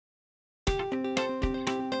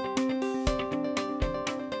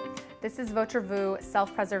This is Votre Vu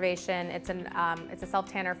self-preservation. It's a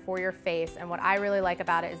self-tanner for your face, and what I really like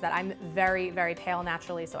about it is that I'm very, very pale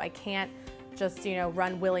naturally, so I can't just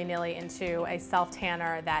run willy-nilly into a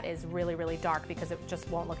self-tanner that is really, really dark because it just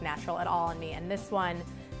won't look natural at all on me. And this one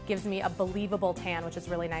gives me a believable tan, which is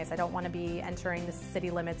really nice. I don't want to be entering the city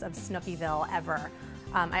limits of Snookyville ever.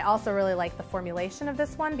 I also really like the formulation of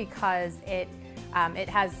this one because it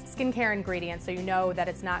has skincare ingredients, so you know that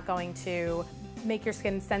it's not going to make your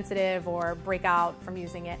skin sensitive or break out from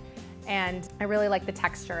using it. And I really like the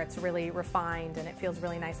texture. It's really refined and it feels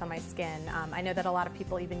really nice on my skin. I know that a lot of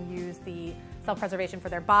people even use the self-preservation for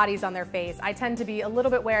their bodies on their face. I tend to be a little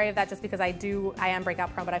bit wary of that just because I am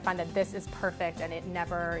breakout prone, but I find that this is perfect and it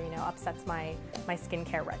never upsets my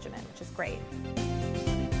skincare regimen, which is great.